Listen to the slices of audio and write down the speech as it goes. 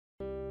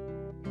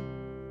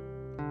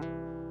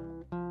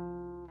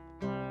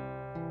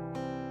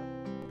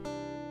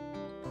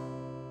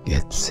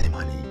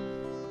Gethsemane.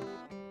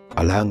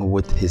 Along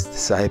with his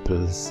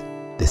disciples,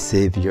 the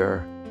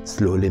Savior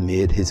slowly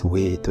made his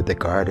way to the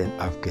Garden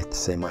of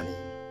Gethsemane.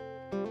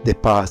 The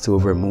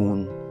Passover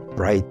moon,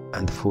 bright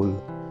and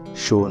full,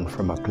 shone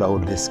from a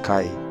cloudless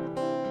sky.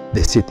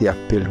 The city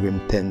of pilgrim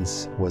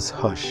tents was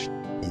hushed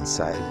in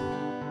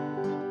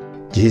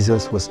silence.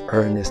 Jesus was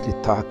earnestly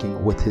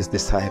talking with his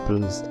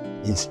disciples,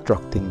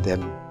 instructing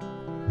them.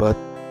 But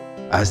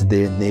as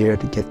they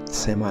neared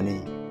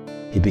Gethsemane,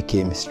 he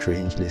became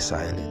strangely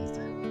silent.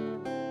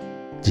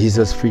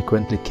 Jesus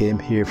frequently came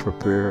here for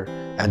prayer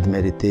and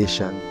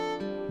meditation,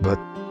 but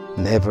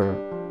never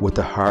with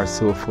a heart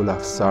so full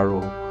of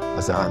sorrow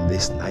as on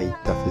this night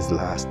of his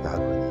last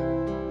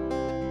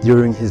agony.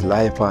 During his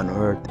life on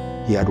earth,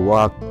 he had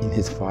walked in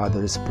his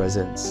Father's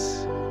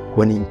presence.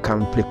 When in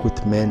conflict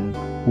with men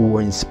who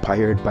were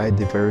inspired by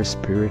the very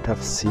spirit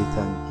of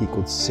Satan, he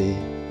could say,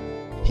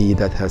 "He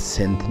that has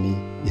sent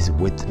me is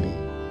with me.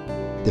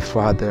 The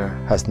Father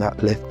has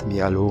not left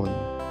me alone,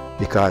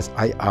 because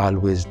I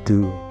always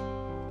do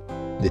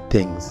the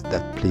things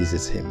that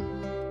pleases him."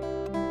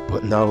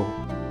 But now,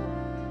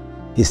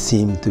 he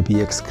seemed to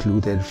be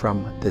excluded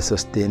from the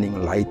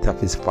sustaining light of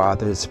his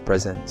Father's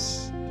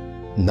presence.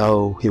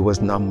 Now he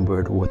was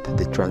numbered with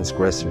the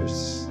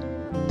transgressors.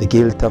 The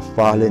guilt of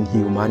fallen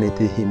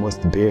humanity he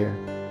must bear,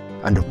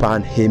 and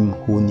upon him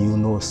who knew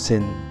no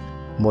sin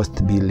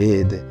must be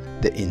laid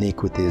the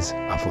iniquities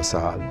of us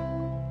all.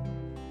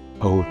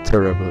 How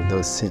terrible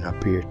does sin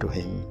appear to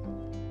him!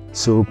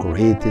 So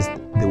great is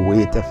the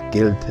weight of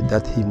guilt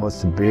that he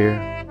must bear,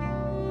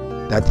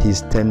 that he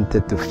is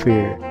tempted to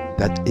fear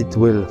that it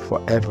will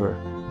forever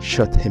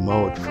shut him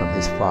out from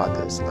his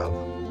Father's love.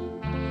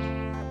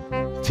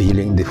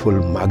 Feeling the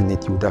full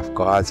magnitude of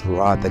God's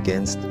wrath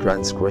against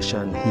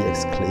transgression, he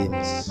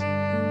exclaims,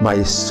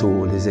 "My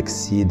soul is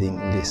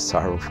exceedingly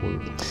sorrowful,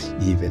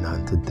 even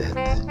unto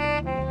death."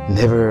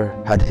 Never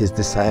had his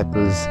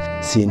disciples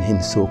seen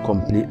him so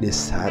completely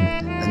sad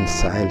and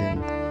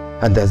silent,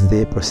 and as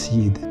they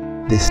proceed,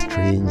 this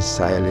strange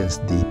silence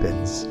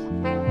deepens.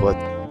 But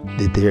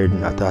they dared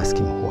not ask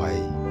him why.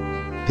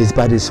 His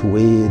body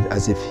swayed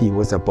as if he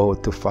was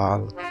about to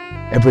fall.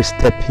 Every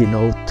step he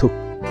now took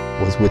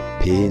was with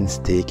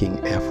painstaking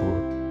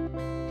effort.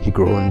 He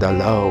groaned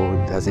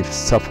aloud as if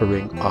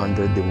suffering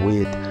under the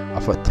weight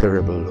of a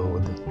terrible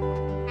load.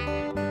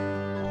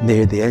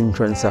 Near the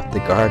entrance of the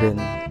garden,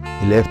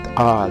 he left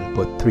all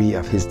but 3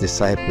 of his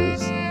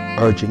disciples,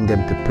 urging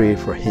them to pray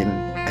for him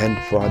and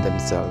for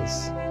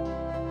themselves.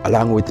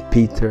 Along with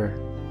Peter,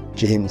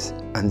 James,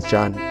 and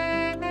John,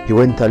 he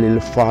went a little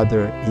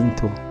farther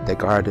into the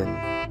garden.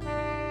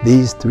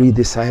 These 3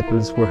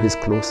 disciples were his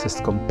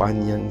closest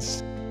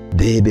companions.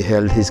 They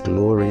beheld his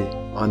glory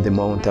on the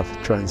Mount of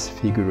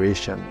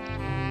Transfiguration.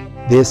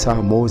 They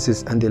saw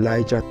Moses and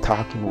Elijah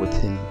talking with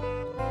him.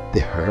 They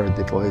heard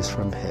the voice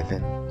from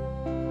heaven.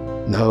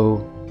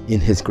 Now, in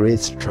his great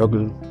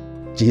struggle,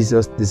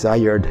 Jesus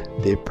desired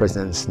their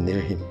presence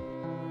near him.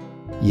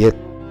 Yet,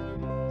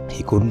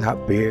 he could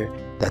not bear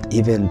that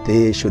even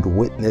they should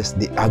witness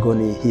the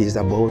agony he is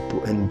about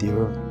to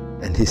endure,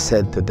 and he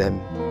said to them,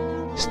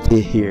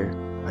 "Stay here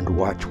and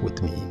watch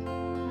with me."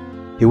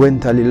 He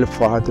went a little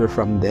farther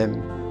from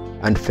them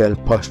and fell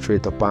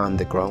prostrate upon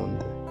the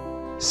ground.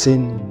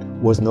 Sin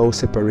was now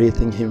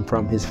separating him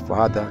from his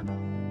Father.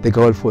 The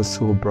gulf was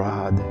so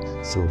broad,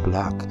 so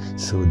black,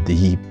 so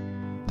deep,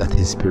 that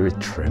his spirit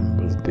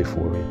trembled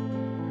before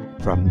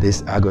it. From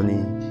this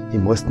agony, he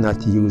must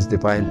not use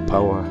divine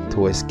power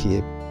to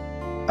escape.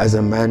 As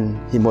a man,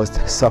 he must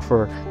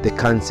suffer the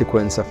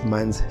consequence of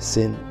man's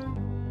sin.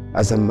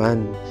 As a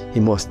man, he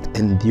must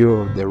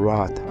endure the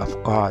wrath of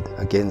God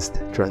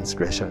against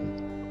transgression.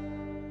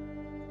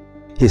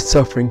 His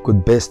suffering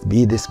could best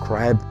be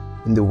described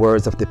in the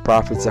words of the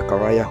prophet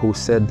Zechariah, who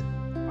said,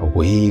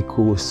 "Awake,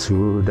 O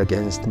sword,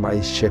 against my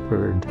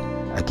shepherd,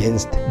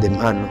 against the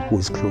man who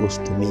is close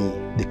to me,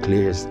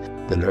 declares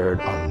the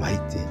Lord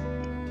Almighty."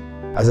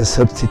 As a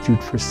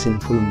substitute for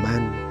sinful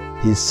man,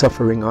 he is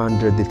suffering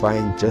under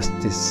divine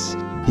justice.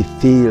 He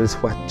feels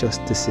what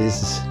justice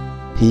is.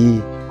 He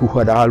who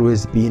had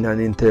always been an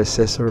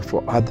intercessor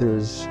for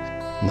others,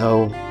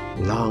 now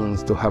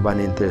longs to have an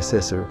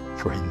intercessor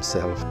for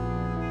himself.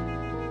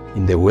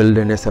 In the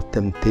wilderness of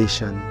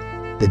temptation,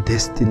 the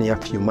destiny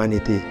of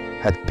humanity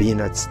had been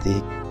at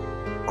stake.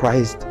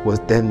 Christ was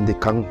then the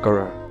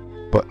conqueror,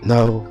 but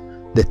now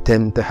the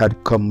tempter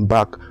had come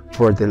back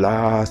for the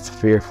last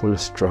fearful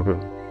struggle.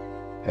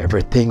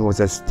 Everything was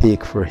at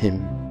stake for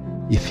him.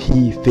 If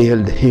he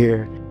failed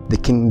here, the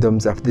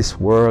kingdoms of this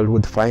world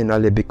would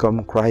finally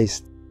become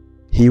Christ.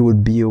 He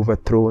would be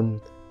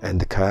overthrown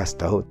and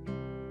cast out.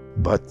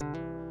 But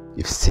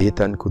if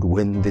Satan could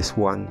win this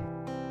one,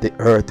 the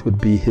earth would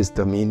be his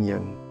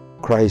dominion.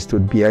 Christ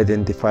would be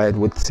identified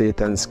with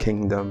Satan's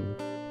kingdom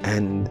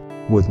and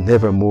would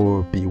never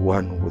more be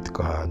one with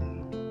God.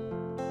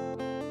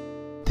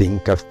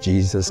 Think of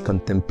Jesus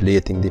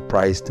contemplating the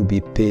price to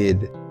be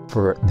paid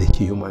for the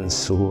human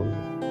soul.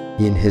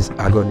 In his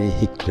agony,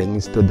 he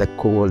clings to the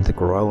cold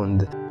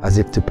ground as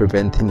if to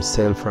prevent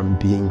himself from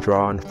being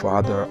drawn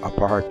farther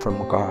apart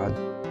from God.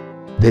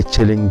 The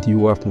chilling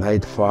dew of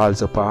night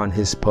falls upon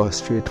his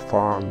prostrate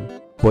form,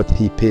 but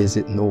he pays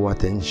it no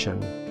attention.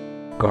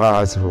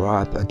 God's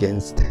wrath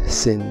against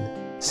sin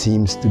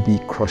seems to be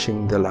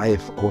crushing the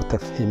life out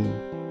of him,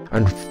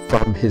 and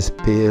from his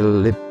pale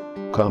lip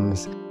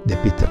comes the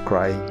bitter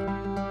cry,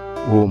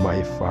 "O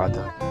my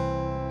Father,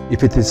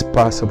 if it is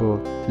possible,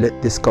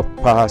 let this cup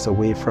pass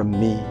away from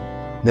me.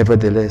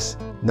 Nevertheless,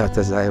 not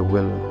as I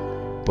will,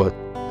 but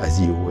as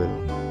you will."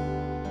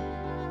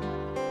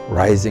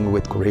 Rising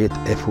with great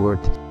effort,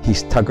 he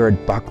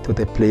staggered back to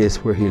the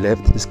place where he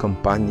left his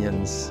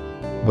companions,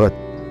 but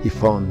he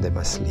found them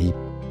asleep.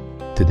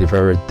 To the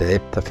very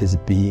depth of his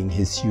being,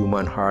 his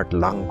human heart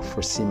longed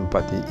for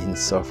sympathy in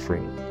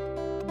suffering.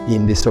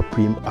 In the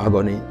supreme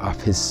agony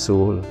of his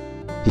soul,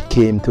 he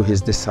came to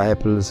his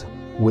disciples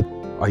with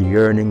a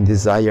yearning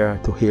desire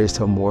to hear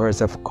some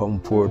words of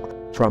comfort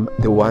from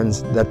the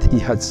ones that he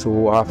had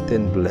so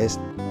often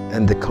blessed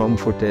and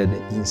comforted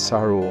in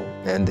sorrow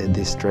and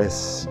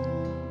distress.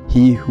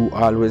 He who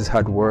always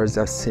had words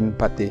of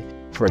sympathy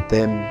for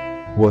them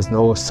was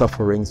now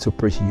suffering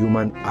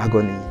superhuman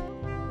agony,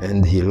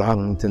 and he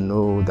longed to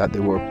know that they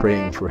were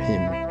praying for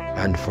him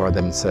and for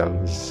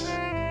themselves.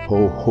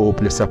 How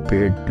hopeless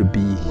appeared to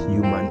be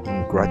human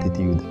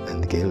ingratitude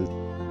and guilt.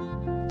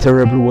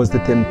 Terrible was the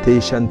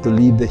temptation to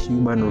leave the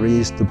human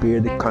race to bear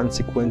the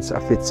consequence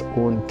of its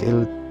own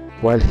guilt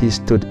while he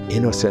stood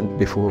innocent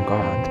before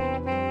God.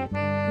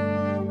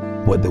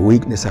 But the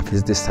weakness of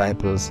his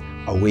disciples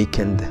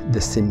awakened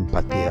the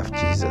sympathy of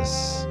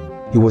Jesus.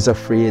 He was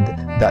afraid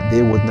that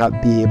they would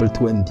not be able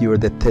to endure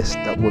the test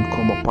that would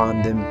come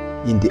upon them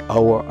in the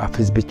hour of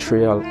his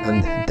betrayal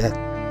and death.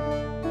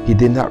 He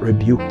did not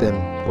rebuke them,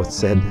 but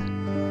said,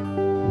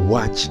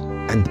 "Watch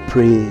and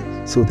pray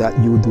so that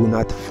you do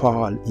not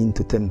fall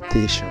into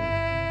temptation."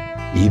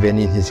 Even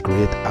in his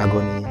great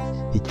agony,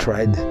 he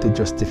tried to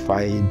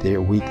justify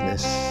their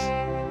weakness,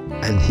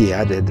 and he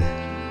added,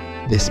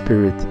 "The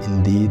spirit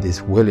indeed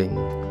is willing,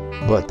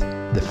 but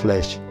the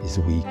flesh is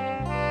weak."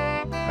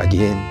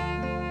 Again,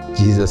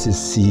 Jesus is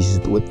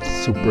seized with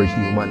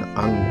superhuman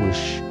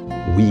anguish.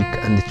 Weak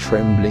and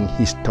trembling,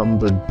 he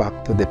stumbled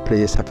back to the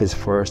place of his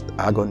first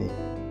agony.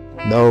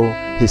 Now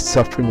his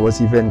suffering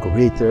was even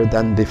greater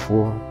than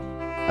before.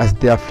 As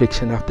the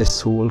affliction of the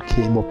soul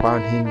came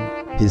upon him,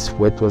 his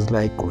sweat was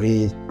like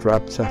great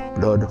drops of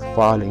blood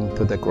falling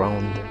to the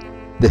ground.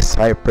 The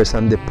cypress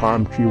and the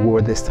palm tree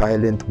were the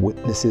silent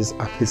witnesses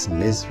of his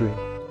misery.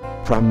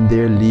 From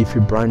their leafy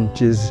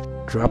branches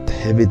dropped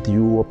heavy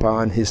dew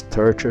upon his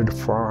tortured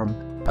form,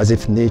 as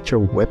if nature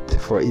wept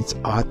for its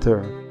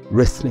author,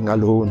 wrestling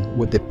alone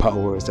with the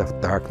powers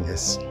of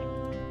darkness.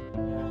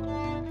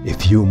 A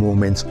few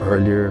moments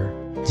earlier,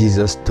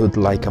 Jesus stood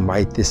like a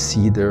mighty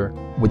cedar,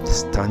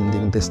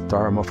 withstanding the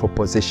storm of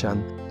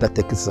opposition that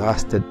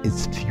exhausted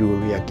its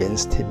fury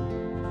against him.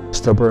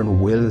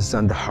 Stubborn wills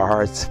and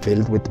hearts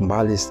filled with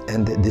malice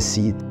and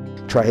deceit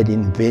tried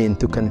in vain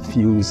to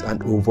confuse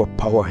and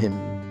overpower him.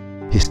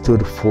 He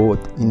stood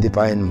forth in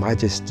divine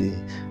majesty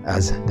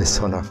as the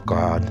Son of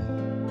God.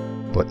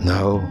 But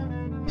now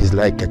he's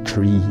like a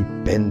tree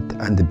bent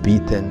and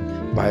beaten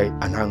by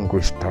an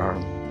angry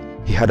storm.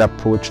 He had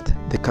approached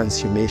the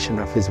consummation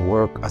of his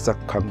work as a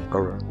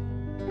conqueror,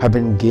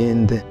 having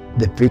gained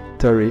the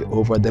victory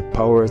over the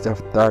powers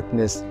of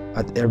darkness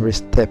at every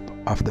step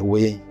of the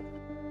way.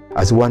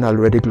 As one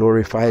already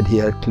glorified, he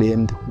had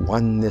claimed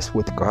oneness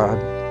with God.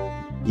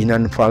 In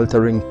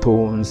unfaltering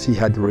tones, he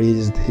had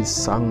raised his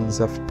songs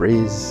of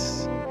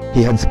praise.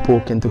 He had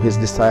spoken to his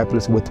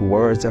disciples with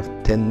words of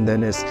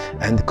tenderness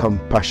and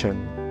compassion.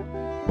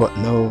 But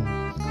now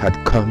had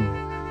come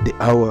the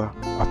hour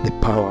of the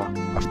power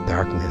of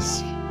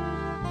darkness.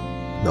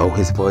 Now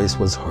his voice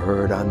was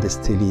heard on the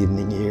still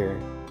evening air,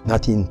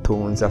 not in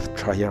tones of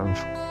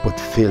triumph, but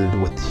filled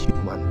with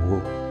human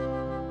woe.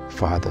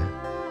 "Father,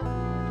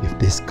 if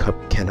this cup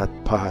cannot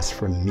pass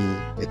from me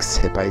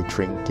except I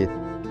drink it,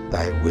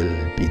 thy will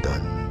be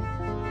done."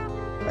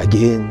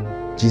 Again,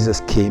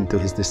 Jesus came to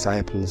his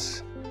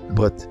disciples,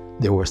 but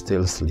they were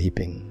still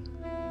sleeping.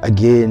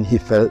 Again, he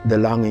felt the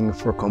longing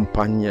for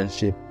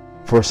companionship,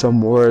 for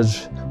some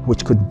words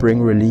which could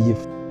bring relief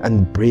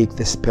and break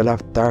the spell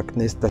of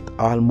darkness that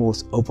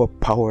almost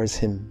overpowers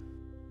him.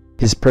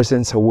 His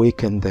presence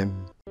awakened them,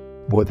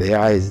 but their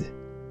eyes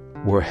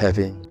were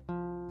heavy.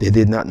 They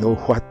did not know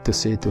what to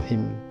say to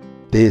him.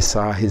 They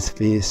saw his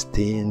face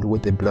stained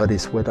with the bloody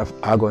sweat of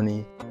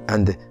agony,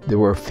 and they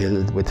were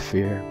filled with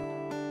fear.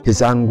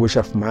 His anguish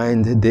of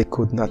mind they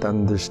could not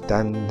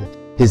understand.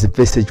 His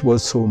visage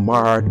was so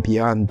marred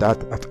beyond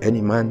that of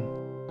any man,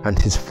 and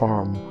his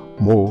form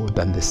more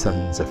than the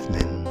sons of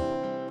men.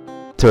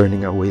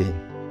 Turning away,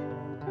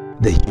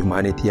 the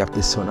humanity of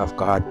the Son of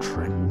God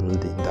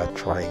trembled in that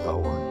trying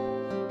hour.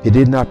 He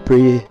did not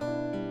pray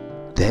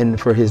then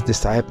for his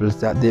disciples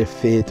that their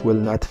faith will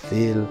not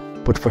fail,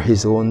 but for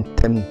his own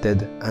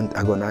tempted and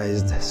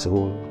agonized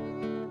soul.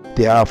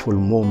 The awful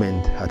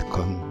moment had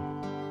come.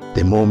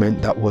 The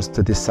moment that was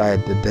to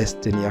decide the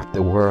destiny of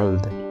the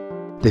world,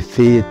 the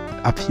fate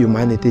of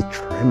humanity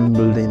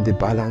trembled in the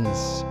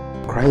balance.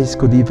 Christ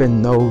could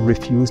even now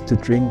refuse to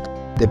drink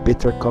the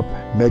bitter cup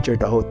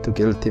measured out to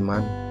guilty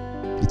man.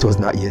 It was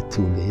not yet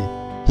too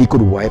late. He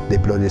could wipe the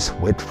bloody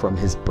sweat from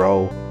his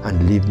brow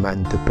and leave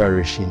man to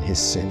perish in his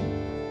sin.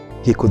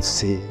 He could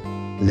say,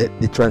 "Let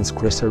the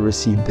transgressor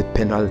receive the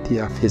penalty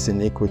of his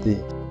iniquity,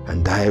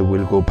 and I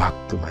will go back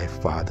to my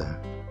Father."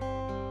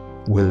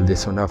 Will the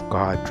Son of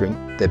God drink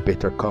the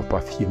bitter cup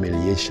of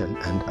humiliation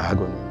and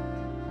agony?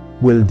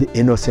 Will the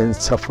innocent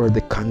suffer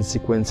the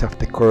consequence of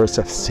the curse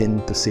of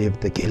sin to save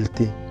the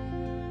guilty?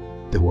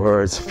 The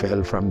words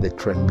fell from the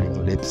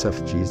trembling lips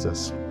of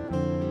Jesus.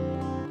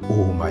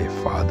 "O my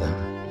Father,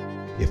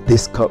 if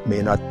this cup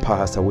may not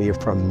pass away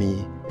from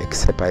me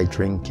except I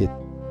drink it,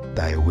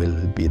 thy will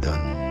be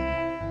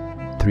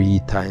done."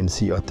 3 times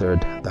he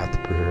uttered that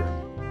prayer.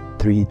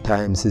 3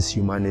 times his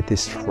humanity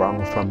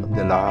sprung from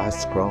the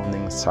last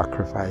crowning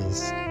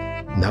sacrifice.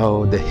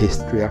 Now the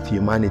history of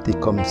humanity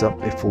comes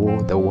up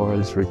before the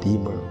world's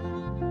Redeemer.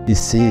 He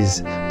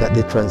sees that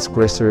the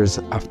transgressors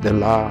of the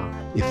law,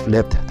 if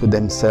left to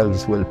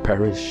themselves, will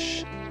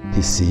perish.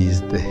 He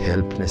sees the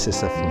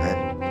helplessness of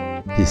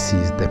man. He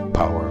sees the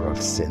power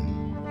of sin.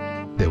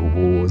 The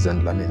woes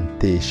and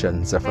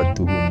lamentations of a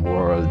doomed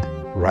world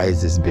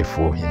rises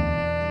before him.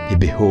 He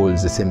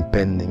beholds his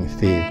impending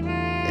fate,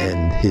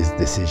 and his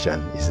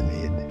decision is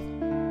made.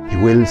 He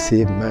will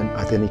save man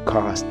at any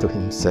cost to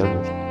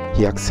himself.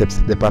 He accepts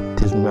the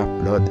baptism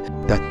of blood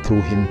that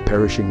through him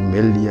perishing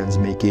millions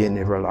may gain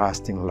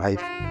everlasting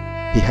life.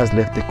 He has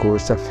left the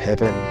course of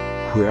heaven,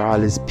 where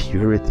all is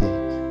purity,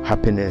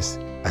 happiness,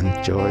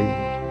 and joy,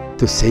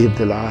 to save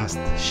the lost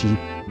sheep,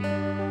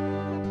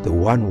 the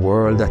one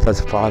world that has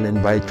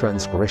fallen by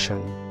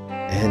transgression,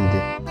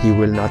 and he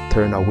will not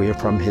turn away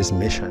from his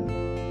mission.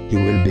 He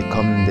will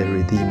become the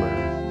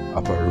Redeemer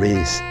of a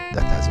race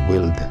that has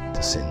willed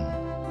to sin.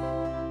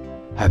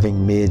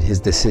 Having made his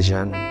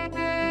decision,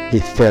 he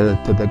fell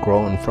to the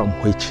ground from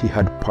which he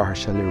had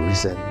partially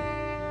risen.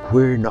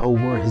 Where now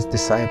were his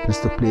disciples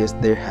to place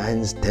their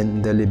hands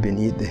tenderly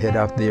beneath the head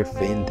of their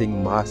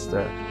fainting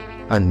master,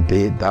 and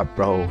bathe that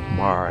brow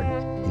marred,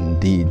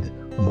 indeed,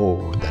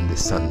 more than the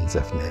sons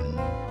of men?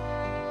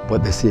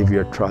 But the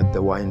Savior trod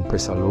the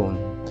winepress alone,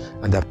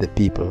 and of the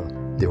people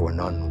there were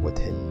none with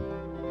him.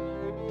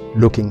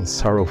 Looking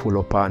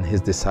sorrowful upon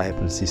his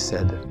disciples, he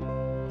said,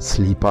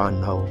 "Sleep on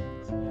now,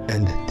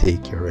 and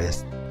take your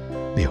rest.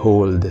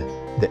 Behold,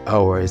 the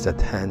hour is at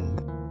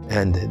hand,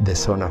 and the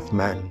Son of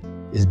Man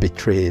is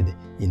betrayed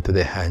into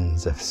the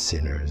hands of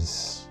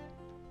sinners."